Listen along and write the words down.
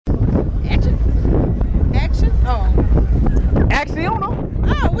Axiona.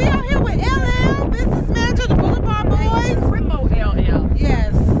 Oh, we out here with LL, business manager, the Boulevard Boys. Remote LL.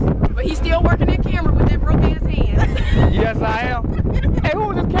 Yes. But he's still working that camera with that broke ass hand. Yes, I am. Hey,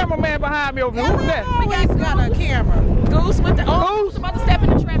 who's this cameraman behind me over here? Who's that? Always got a camera. Goose with the Goose about to step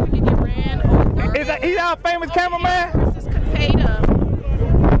into traffic and get ran over. Is that, he's our famous cameraman? This is paid up.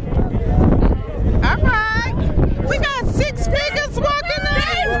 All right. We got 6 figures walking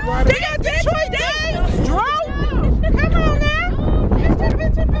in. They got Detroit Dames. Dro. Come on now.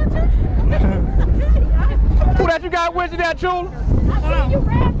 Who that you got with you there, Chula?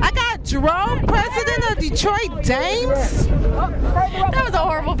 I got Jerome, president of Detroit Dames. That was a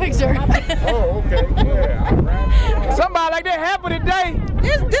horrible picture. Oh, okay. Yeah. Somebody like that happened today.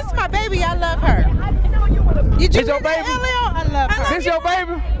 This is my baby. I love her. Did you This your baby? I love her. This your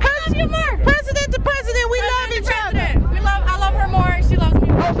baby? President to president, we love each other. I love her more. She loves me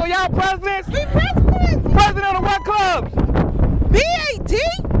more. Oh, so y'all presidents? We presidents. President of what clubs? BAD.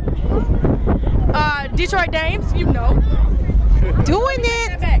 Detroit Dames, you know. Doing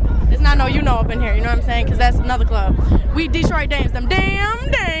it. It's not no you know up in here, you know what I'm saying? Because that's another club. We Detroit Dames, them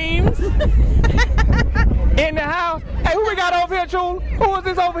damn dames. In the house. Hey, who we got over here, Chula? Who is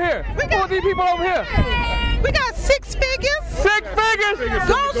this over here? Who are these people over here? We got 6 figures. 6 figures?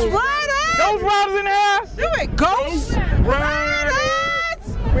 Ghost Riders. Ghost Riders in the house? Do it, Ghost Riders.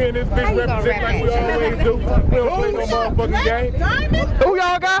 We in this bitch represent like we always do. We don't play no motherfucking game. Diamond. Who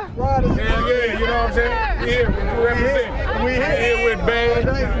y'all got? Yeah, you know what I'm saying? We here, we represent. We here with Belle. You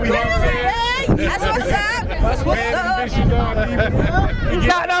know what I'm saying? That's what's up. That's what's up.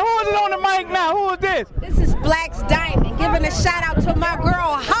 Now, who is it on the mic now? Who is this? This is Black's Diamond, giving a shout out to my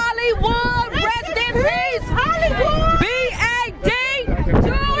girl Hollywood. Rest in peace, Hollywood. B.A.D.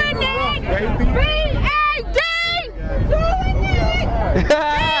 doing it. B.A.D. doing it.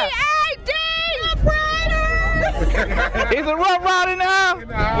 B.A.D. Is a Rough Rider in the house?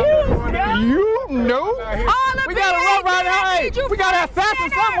 You know? We got a Rough Rider in the house. We got an assassin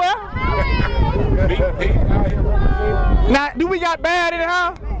somewhere. Now, do we got Bad in the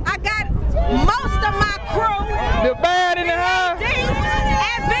house? I got most of my crew. The Bad in the house?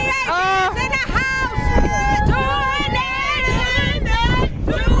 And B.A.D. in the house. Doing it.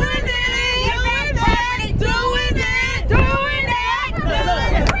 Doing it.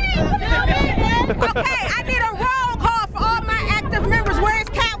 Okay, I need a roll call for all my active members. Where's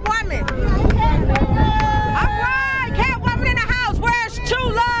Catwoman? All right, Catwoman in the house. Where's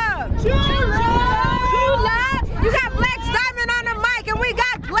True Love? True Love. You got Black's Diamond on the mic, and we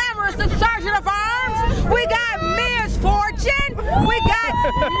got Glamorous, the Sergeant of Arms. We got Ms. Fortune. We got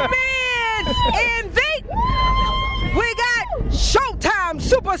Ms. Envy. We got Showtime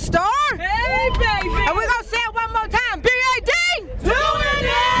Superstar. Hey, baby. And we're going to say it one more time. B.A.D. Doing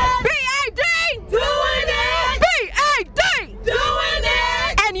it. B.A.D. Doing it. B.A.D. Doing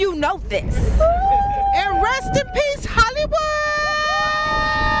it. And you know this. And rest in peace, Hollywood.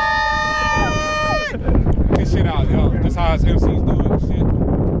 This shit out, yo. This how us MCs do it, shit.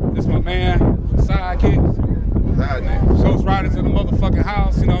 This my man, Sidekicks. Ghost Riders in the motherfucking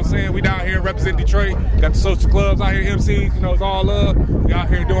house, you know what I'm saying? We down here representing Detroit. Got the social clubs out here, MCs, you know, it's all love. We out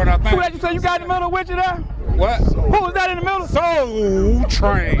here doing our thing. Who that you say you got in the middle with you there? What? Who was that in the middle? Soul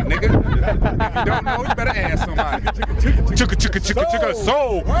Train, nigga. If you don't know, you better ask somebody. Chicka,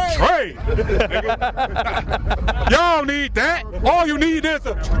 Soul Train. Nigga. Y'all need that. All you need is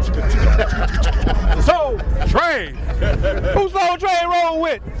a Soul Train. Who Soul Train roll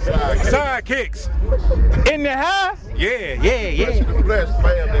with? Sidekicks. In the house? Yeah.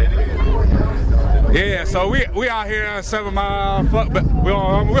 Yeah, so we out here on 7 Mile, but we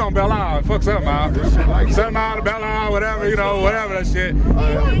on Belle Isle, fuck 7 Mile. 7 Mile to Belle Isle, whatever, you know, whatever that shit.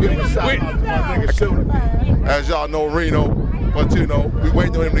 As y'all know, Reno, but you know, we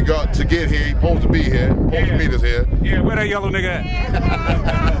waiting on him to get here. He's supposed to be here, supposed to meet us here. Yeah, where that yellow nigga at?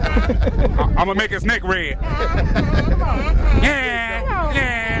 I'm gonna make his neck red. Yeah.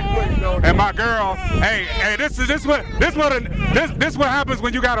 And my girl, hey, this what happens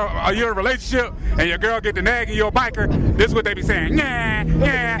when you got you're in a relationship and your girl get to nagging your biker. This is what they be saying.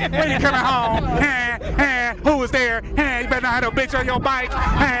 When you coming home? Who was there? You better not have no bitch on your bike.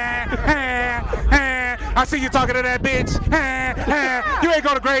 I see you talking to that bitch. You ain't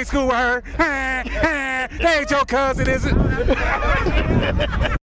go to grade school with her. That ain't your cousin, is it?